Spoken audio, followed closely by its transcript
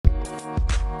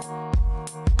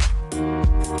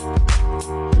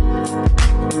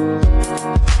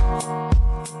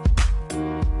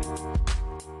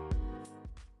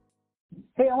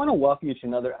to welcome you to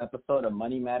another episode of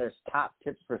Money Matters Top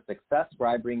Tips for Success, where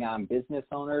I bring on business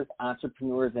owners,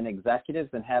 entrepreneurs, and executives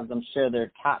and have them share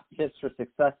their top tips for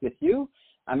success with you.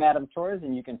 I'm Adam Torres,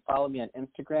 and you can follow me on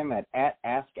Instagram at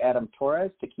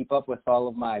AskAdamTorres to keep up with all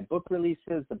of my book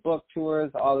releases, the book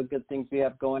tours, all the good things we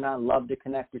have going on. Love to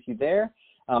connect with you there.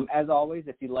 As always,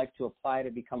 if you'd like to apply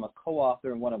to become a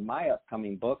co-author in one of my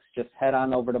upcoming books, just head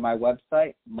on over to my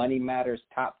website,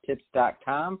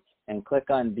 moneymatterstoptips.com, and click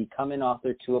on Become an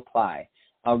Author to apply.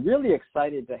 Really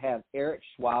excited to have Eric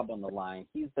Schwab on the line.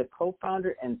 He's the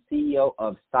co-founder and CEO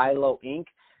of Silo Inc.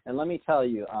 And let me tell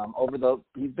you,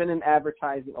 he's been in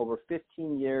advertising over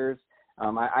 15 years.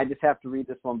 I just have to read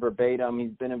this one verbatim.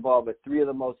 He's been involved with three of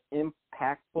the most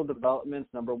impactful developments.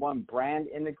 Number one, brand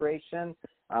integration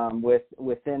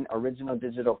within original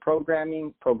digital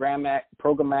programming,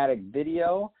 programmatic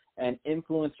video, and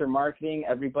influencer marketing.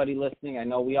 Everybody listening, I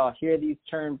know we all hear these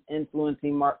terms,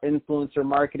 influencer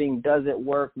marketing. Does it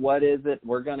work? What is it?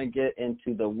 We're going to get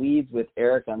into the weeds with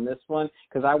Eric on this one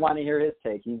because I want to hear his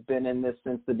take. He's been in this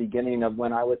since the beginning of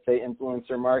when I would say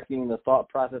influencer marketing, the thought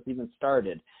process even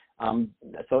started.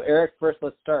 So Eric, first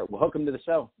let's start. Welcome to the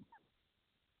show.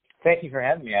 Thank you for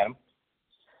having me, Adam.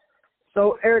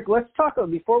 So, Eric, let's talk,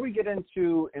 before we get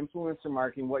into influencer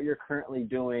marketing, what you're currently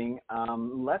doing,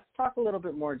 let's talk a little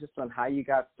bit more just on how you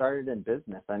got started in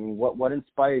business. I mean, what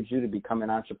inspired you to become an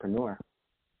entrepreneur?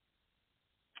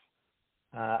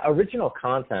 Original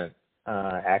content,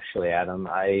 actually, Adam.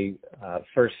 I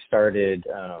first started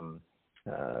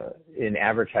in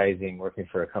advertising, working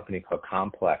for a company called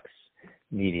Complex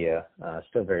Media,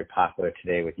 still very popular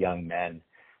today with young men.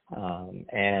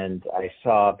 And I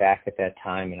saw back at that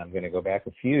time, and I'm going to go back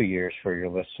a few years for your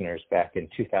listeners, back in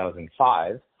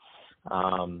 2005,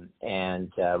 and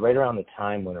right around the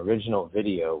time when original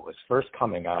video was first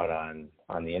coming out on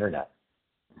the internet.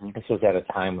 This was at a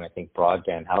time when I think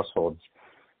broadband households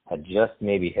had just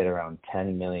maybe hit around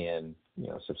 10 million,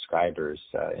 subscribers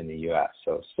in the U.S.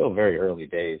 So still very early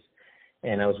days.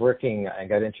 And I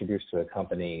got introduced to a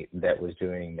company that was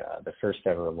doing the first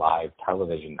ever live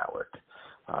television network.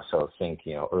 So think,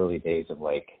 early days of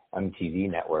like MTV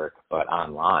network, but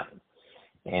online.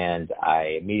 And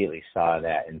I immediately saw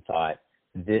that and thought,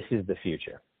 this is the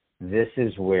future. This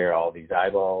is where all these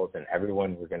eyeballs and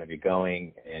everyone were going to be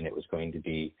going. And it was going to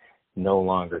be no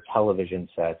longer television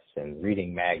sets and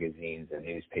reading magazines and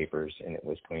newspapers. And it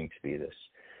was going to be this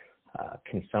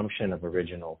consumption of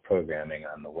original programming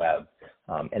on the web.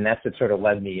 And that's what sort of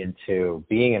led me into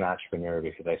being an entrepreneur,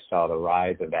 because I saw the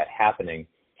rise of that happening.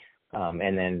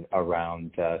 And then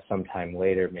around sometime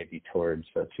later, maybe towards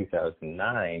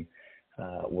 2009,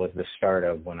 was the start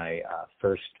of when my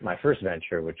first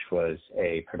venture, which was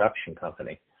a production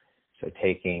company. So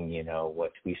taking,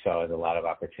 what we saw as a lot of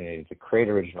opportunity to create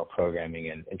original programming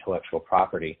and intellectual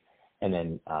property, and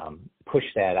then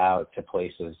push that out to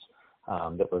places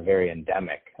that were very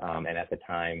endemic. And at the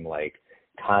time, like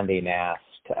Condé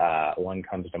Nast, one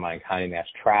comes to mind, Condé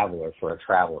Nast Traveler for a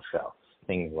travel show.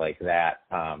 Things like that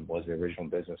was the original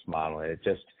business model. And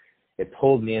it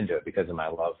pulled me into it because of my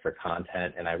love for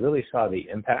content. And I really saw the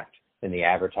impact in the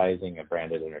advertising of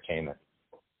branded entertainment.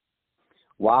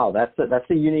 Wow, that's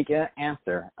a unique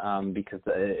answer because,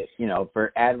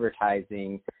 for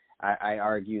advertising, I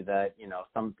argue that,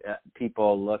 some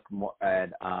people look more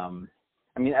at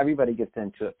everybody gets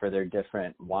into it for their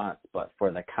different wants, but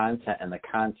for the content,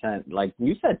 like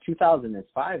you said,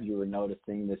 2005, you were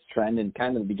noticing this trend in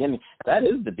kind of the beginning. That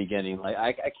is the beginning. Like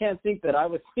I can't think that I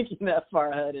was thinking that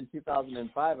far ahead in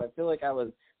 2005. I feel like I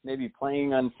was maybe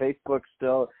playing on Facebook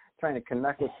still, trying to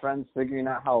connect with friends, figuring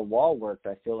out how a wall worked.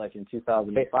 I feel like in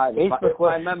 2005, if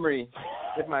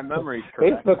my memory's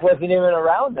correct. Facebook wasn't even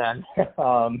around then. This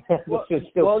is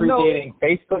still predating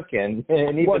Facebook and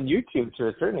even YouTube to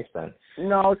a certain extent.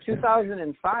 No,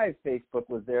 2005 Facebook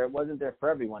was there. It wasn't there for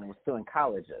everyone. It was still in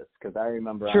colleges, because I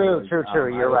remember. True.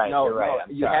 You're right.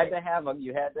 You had to have a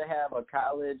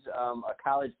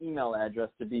college email address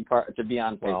to be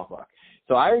on Facebook. Well,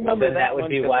 so I remember that would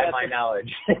be why my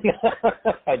knowledge.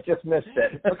 I just missed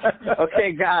it.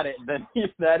 Okay, got it. Then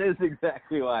that is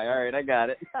exactly why. All right, I got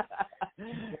it.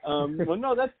 Well,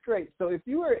 no, that's great. So if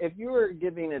you were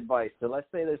giving advice, so let's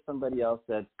say there's somebody else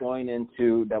that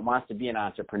wants to be an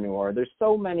entrepreneur. There's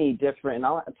so many different, and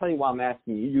I'll tell you why I'm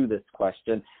asking you this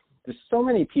question. There's so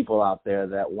many people out there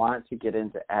that want to get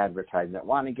into advertising, that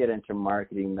want to get into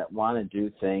marketing, that want to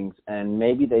do things, and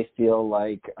maybe they feel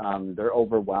like they're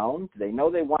overwhelmed. They know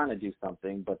they want to do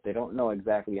something, but they don't know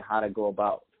exactly how to go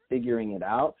about figuring it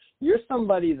out. You're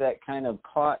somebody that kind of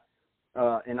caught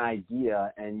an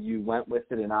idea and you went with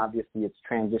it, and obviously it's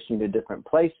transitioned to different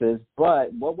places.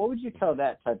 But what would you tell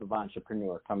that type of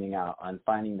entrepreneur coming out on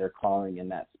finding their calling in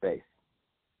that space?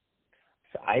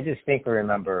 So I distinctly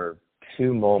remember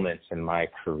two moments in my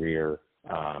career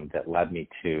that led me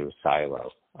to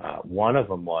Silo. One of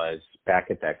them was back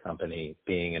at that company,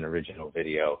 being in Original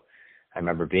Video. I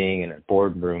remember being in a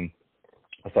boardroom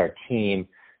with our team.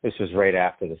 This was right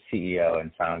after the CEO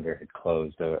and founder had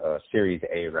closed a Series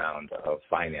A round of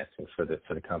financing for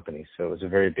the company. So it was a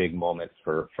very big moment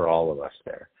for all of us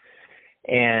there.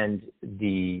 And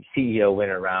the CEO went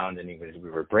around and we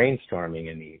were brainstorming,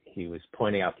 and he was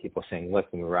pointing out people saying, look,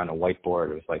 and we were on a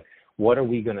whiteboard. It was like, what are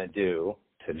we going to do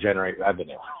to generate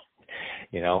revenue?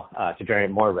 To generate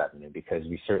more revenue, because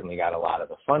we certainly got a lot of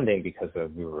the funding because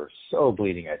we were so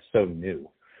bleeding edge, so new.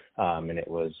 And it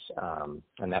was,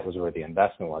 and that was where the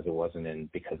investment was. It wasn't in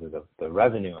because of the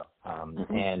revenue.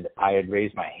 And I had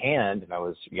raised my hand, and I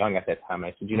was young at that time.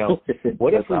 I said,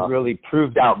 what if we really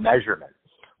proved out measurement?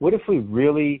 What if we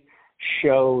really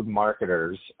showed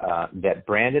marketers that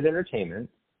branded entertainment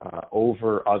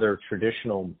over other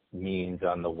traditional means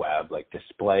on the web, like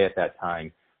display at that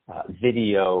time,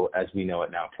 video as we know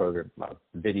it now,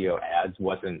 video ads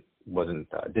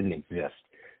didn't exist.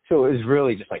 So it was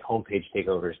really just like homepage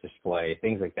takeovers, display,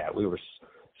 things like that. We were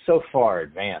so far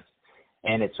advanced,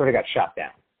 and it sort of got shot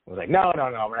down. It was like, no, we're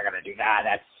not going to do that.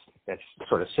 That's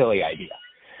sort of silly idea.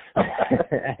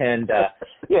 And,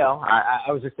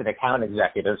 I was just an account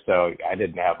executive, so I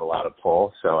didn't have a lot of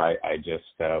pull. So I just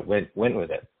went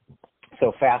with it.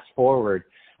 So fast forward,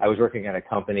 I was working at a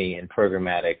company in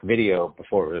programmatic video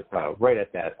before, right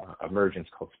at that emergence,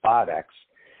 called SpotX.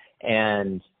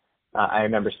 And I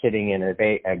remember sitting in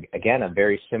a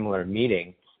very similar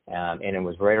meeting, and it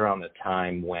was right around the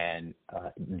time when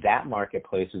that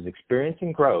marketplace was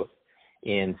experiencing growth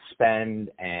in spend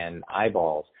and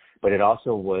eyeballs, but it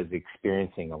also was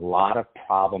experiencing a lot of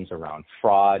problems around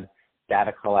fraud,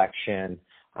 data collection,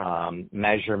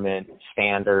 measurement,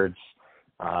 standards,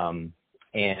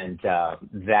 and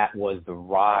that was the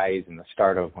rise and the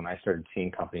start of when I started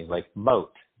seeing companies like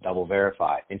Moat,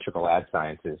 DoubleVerify, Integral Ad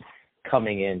Sciences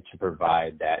coming in to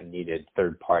provide that needed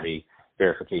third-party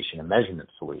verification and measurement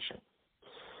solution.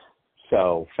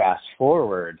 So fast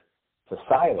forward to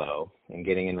Silo and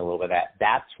getting into a little bit of that,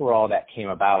 that's where all that came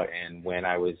about. And when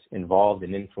I was involved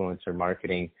in influencer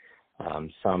marketing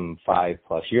some 5+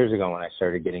 years ago, when I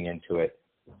started getting into it,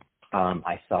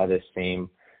 I saw this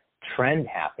same trend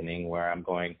happening where I'm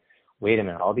going, wait a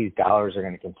minute, all these dollars are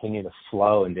going to continue to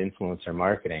flow into influencer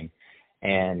marketing,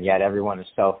 and yet everyone is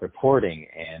self-reporting,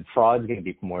 and fraud is going to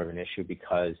be more of an issue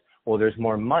because, well, there's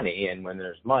more money, and when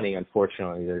there's money,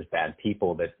 unfortunately, there's bad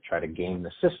people that try to game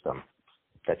the system.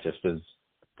 That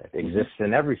exists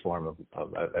in every form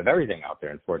of everything out there,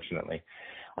 unfortunately.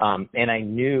 And I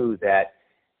knew that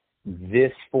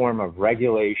this form of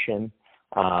regulation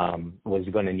was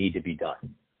going to need to be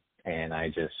done. And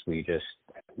we just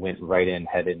went right in,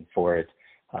 headed for it,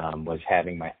 was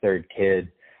having my third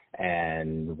kid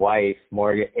and wife,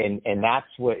 Morgan. And that's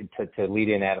what, to lead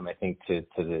in, Adam, I think, to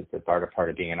the harder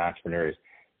part of being an entrepreneur is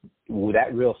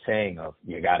that real saying of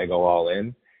you got to go all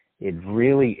in. It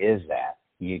really is that.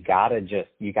 You got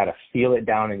to feel it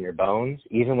down in your bones,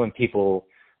 even when people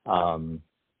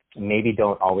maybe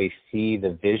don't always see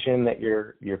the vision that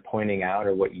you're pointing out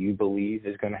or what you believe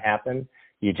is going to happen.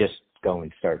 You just go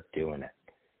and start doing it,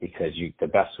 because the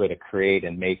best way to create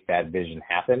and make that vision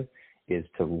happen is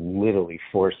to literally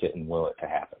force it and will it to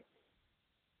happen.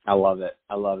 I love it,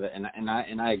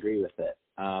 and I agree with it.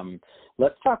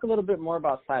 Let's talk a little bit more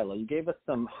about Silo. You gave us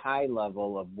some high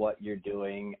level of what you're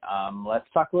doing. Let's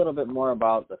talk a little bit more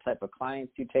about the type of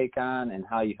clients you take on and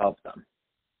how you help them.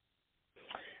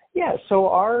 Yeah,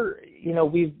 so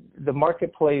the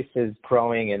marketplace is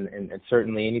growing, and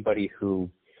certainly anybody who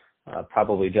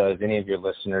probably does, any of your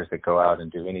listeners that go out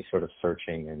and do any sort of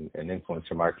searching and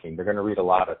influencer marketing, they're going to read a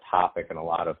lot of topic and a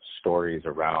lot of stories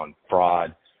around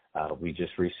fraud. We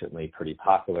just recently, pretty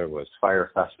popular, was Fyre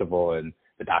Festival and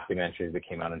the documentaries that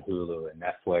came out on Hulu and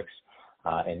Netflix,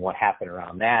 and what happened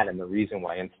around that. And the reason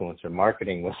why influencer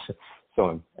marketing was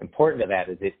so important to that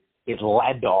is it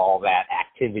led to all that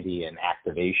activity and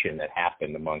activation that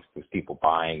happened amongst those people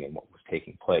buying and what was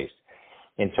taking place.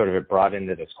 And sort of it brought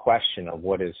into this question of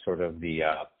what is sort of the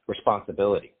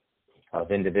responsibility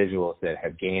of individuals that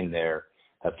have gained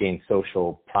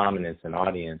social prominence and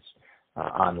audience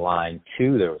online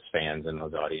to those fans and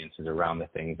those audiences around the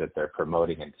things that they're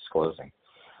promoting and disclosing.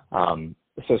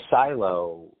 So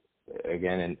Silo,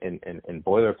 again, in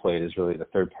boilerplate, is really the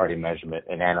third-party measurement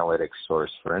and analytics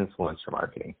source for influencer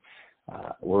marketing.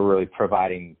 we're really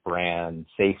providing brand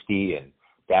safety and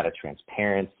data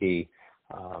transparency,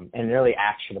 and really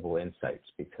actionable insights,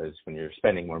 because when you're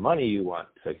spending more money, you want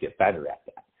to get better at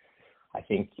that. I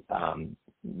think,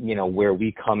 where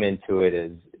we come into it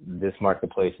is this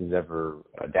marketplace is ever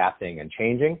adapting and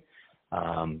changing.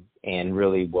 And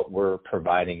really what we're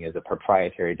providing is a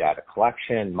proprietary data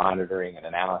collection, monitoring, and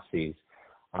analyses,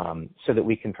 so that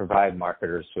we can provide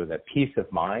marketers with that peace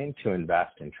of mind to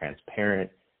invest in transparent,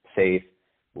 safe,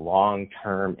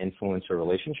 long-term influencer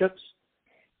relationships.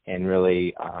 And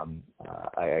really,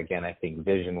 I think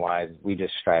vision-wise, we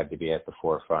just strive to be at the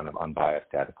forefront of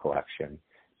unbiased data collection,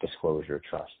 disclosure,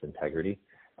 trust, integrity.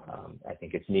 I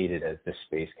think it's needed as this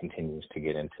space continues to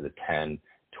get into the 10,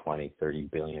 20,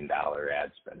 $30 billion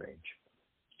ad spend range.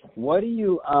 What do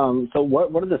you,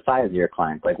 what are the size of your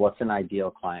clients? Like, what's an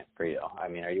ideal client for you? I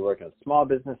mean, are you working with small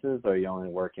businesses, or are you only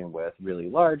working with really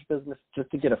large business, just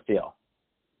to get a feel?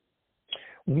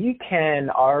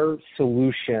 Our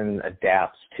solution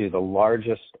adapts to the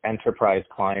largest enterprise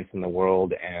clients in the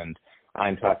world, and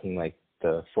I'm talking like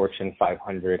the Fortune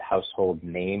 500 household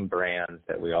name brands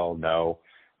that we all know,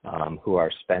 who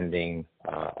are spending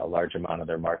a large amount of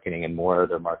their marketing and more of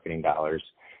their marketing dollars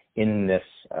in this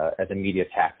as a media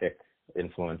tactic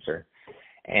influencer,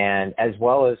 and as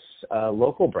well as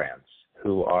local brands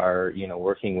who are,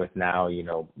 working with now,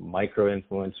 micro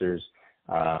influencers,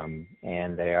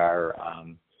 and they are,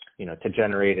 to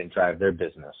generate and drive their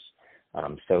business.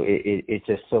 So it's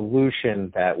a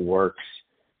solution that works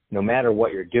no matter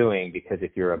what you're doing, because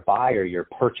if you're a buyer, you're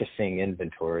purchasing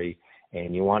inventory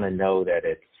and you want to know that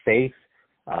it's safe,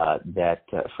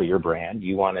 for your brand.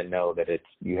 You want to know that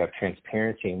you have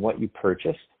transparency in what you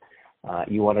purchased.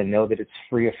 You want to know that it's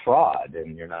free of fraud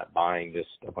and you're not buying just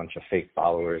a bunch of fake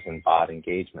followers and bot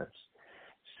engagements.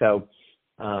 So,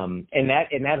 and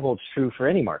that holds true for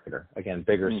any marketer, again,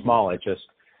 big or small. It just,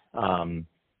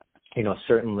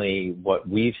 certainly what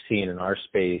we've seen in our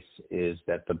space is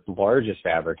that the largest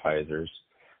advertisers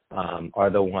are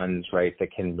the ones, right,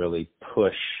 that can really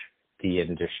push the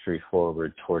industry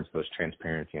forward towards those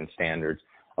transparency and standards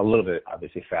a little bit,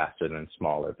 obviously, faster than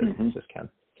smaller businesses can.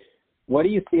 What do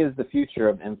you see as the future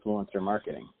of influencer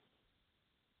marketing?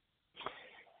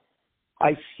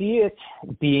 I see it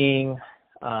being,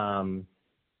 I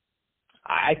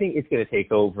think it's going to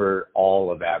take over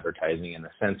all of advertising in the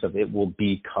sense of it will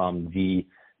become the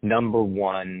number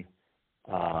one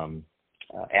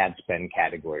ad spend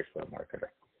category for a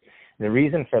marketer. And the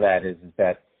reason for that is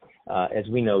that as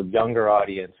we know, younger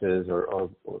audiences or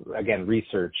again,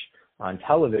 research on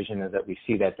television is that we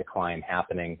see that decline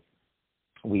happening.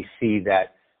 We see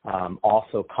that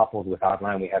also coupled with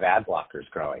online, we have ad blockers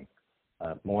growing.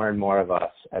 More and more of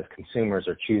us as consumers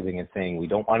are choosing and saying we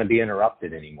don't want to be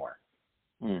interrupted anymore.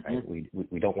 Right?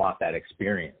 We don't want that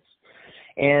experience.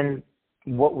 And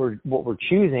what we're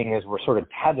choosing is we're sort of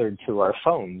tethered to our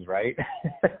phones, right?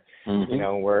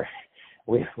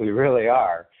 We really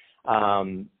are.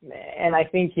 And I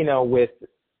think,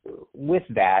 with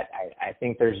that, I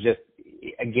think there's just,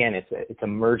 again, it's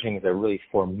emerging as a really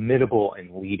formidable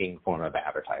and leading form of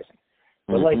advertising.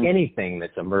 But like anything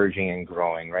that's emerging and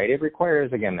growing, right, it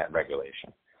requires, again, that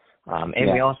regulation.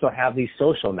 We also have these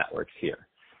social networks here,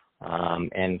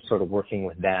 and sort of working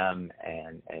with them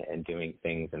and doing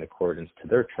things in accordance to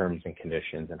their terms and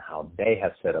conditions and how they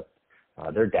have set up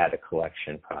their data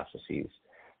collection processes.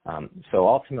 So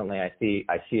ultimately, I see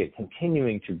it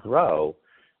continuing to grow,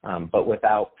 but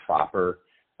without proper,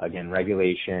 again,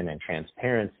 regulation and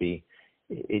transparency,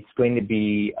 it's going to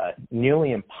be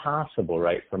nearly impossible,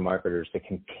 right, for marketers to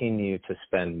continue to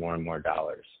spend more and more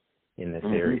dollars in this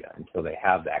area until they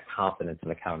have that confidence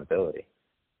and accountability.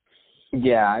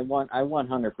 Yeah, I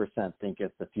 100% think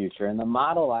it's the future. And the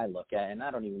model I look at, and I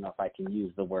don't even know if I can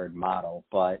use the word model,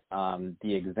 but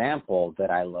the example that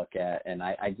I look at, and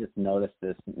I just noticed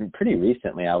this pretty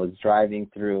recently. I was driving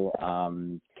through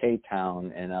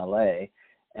K-Town in LA,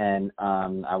 and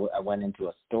I went into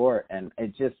a store, and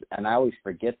and I always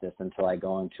forget this until I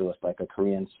go into a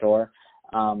Korean store.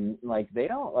 They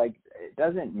don't, it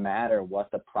doesn't matter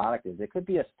what the product is. It could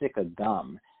be a stick of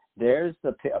gum. There's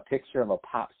a picture of a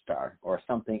pop star or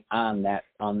something on that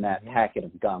packet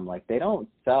of gum. They don't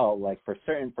sell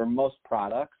for most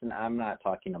products, and I'm not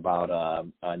talking about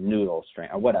a noodle strain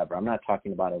or whatever. I'm not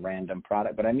talking about a random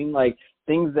product, but I mean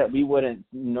things that we wouldn't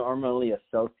normally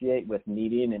associate with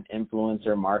needing an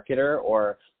influencer marketer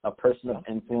or a person of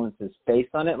influence's face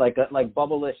on it, like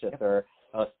Bubblicious or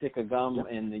a stick of gum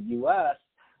in the U.S.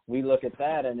 We look at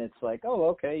that and it's like, oh,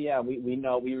 okay, yeah, we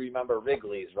remember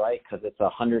Wrigley's, right? Because it's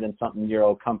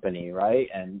 100-and-something-year-old company, right?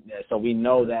 And so we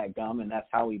know that gum and that's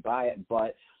how we buy it.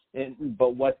 But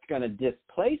But what's going to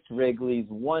displace Wrigley's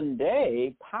one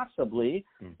day, possibly,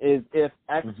 is if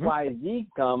XYZ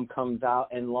gum comes out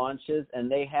and launches and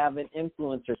they have an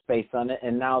influencer space on it,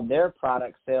 and now their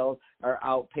product sales are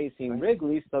outpacing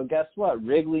Wrigley. So guess what?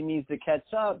 Wrigley needs to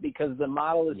catch up because the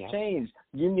model has changed.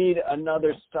 You need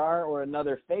another star or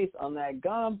another face on that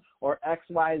gum, or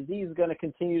XYZ is going to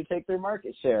continue to take their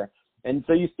market share. And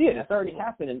so you see it. It's already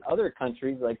happened in other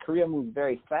countries. Like Korea moves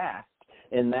very fast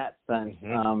in that sense,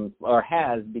 or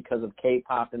has, because of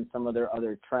K-pop and some of their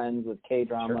other trends with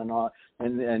K-drama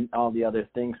and all the other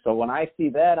things. So when I see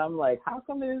that, I'm like, how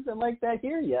come it isn't like that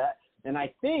here yet? And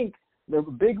I think the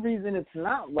big reason it's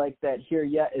not like that here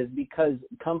yet is because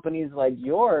companies like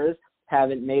yours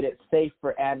haven't made it safe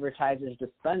for advertisers to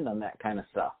spend on that kind of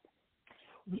stuff.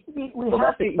 You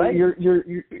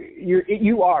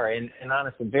are, and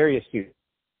honestly, very astute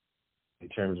in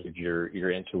terms of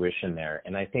your intuition there.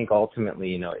 And I think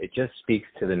ultimately, it just speaks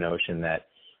to the notion that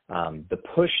the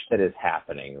push that is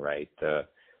happening, right, the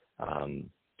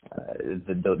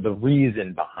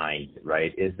reason behind it,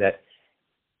 right, is that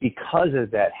because of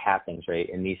that happens, right,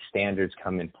 and these standards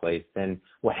come in place, then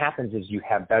what happens is you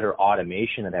have better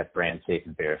automation of that brand safe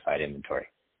and verified inventory.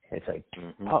 It's like,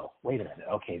 oh, wait a minute.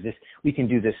 Okay, we can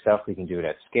do this stuff. We can do it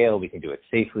at scale. We can do it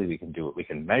safely. We can do it. We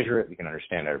can measure it. We can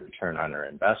understand our return on our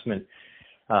investment.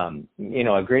 A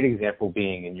great example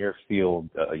being in your field,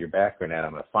 your background,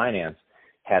 Adam, of finance,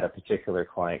 had a particular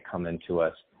client come into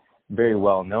us, very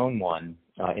well-known one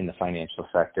in the financial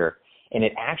sector, and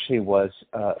it actually was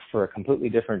for a completely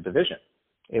different division.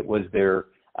 It was their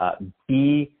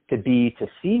B to B to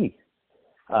C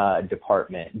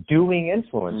department doing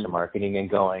influencer marketing and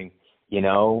going,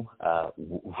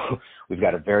 we've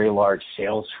got a very large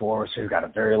sales force, we've got a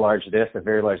very large this, a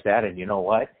very large that, and you know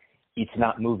what? It's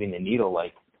not moving the needle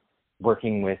like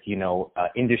working with,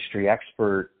 industry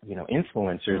expert,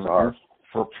 influencers are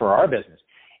for our business.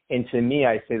 And to me,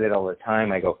 I say that all the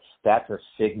time. I go, that's a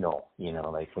signal,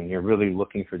 like when you're really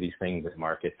looking for these things in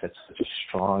markets, that's such a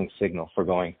strong signal for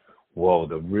going, whoa,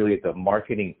 the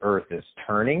marketing earth is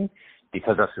turning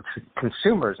because us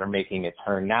consumers are making it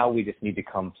turn. Now we just need to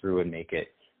come through and make it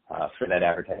for that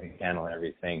advertising channel and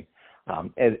everything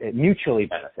mutually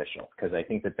beneficial, because I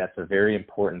think that that's a very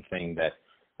important thing that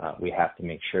we have to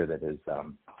make sure that is that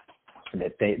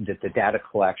the data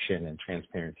collection and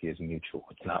transparency is mutual.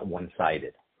 It's not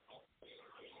one-sided.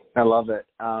 I love it.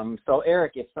 So,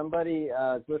 Eric, if somebody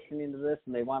is listening to this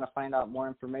and they want to find out more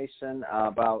information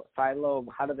about Philo,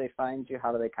 how do they find you?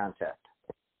 How do they contact?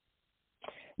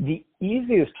 The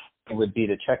easiest would be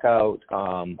to check out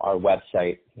our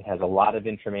website. It has a lot of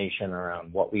information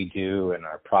around what we do and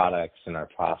our products and our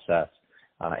process,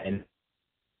 and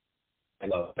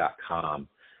philo.com.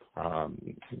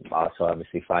 Also,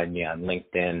 obviously, find me on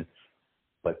LinkedIn,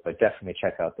 but definitely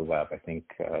check out the web. I think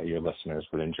your listeners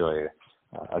would enjoy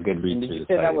a good read through the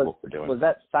site of what we're doing. Was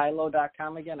that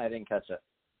silo.com again? I didn't catch it.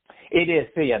 It is.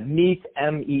 So, yeah,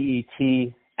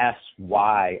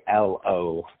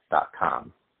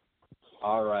 meetsylo.com.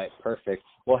 All right, perfect.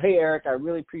 Well, hey, Eric, I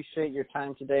really appreciate your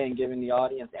time today and giving the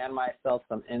audience and myself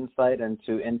some insight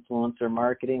into influencer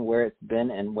marketing, where it's been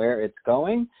and where it's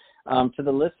going. To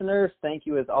the listeners, thank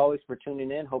you as always for tuning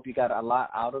in. Hope you got a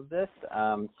lot out of this.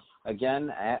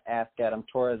 Again, Ask Adam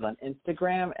Torres on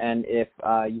Instagram. And if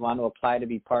you want to apply to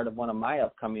be part of one of my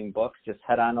upcoming books, just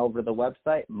head on over to the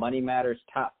website,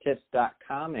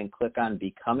 moneymatterstoptips.com, and click on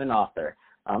Become an Author.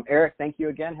 Eric, thank you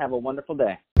again. Have a wonderful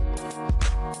day.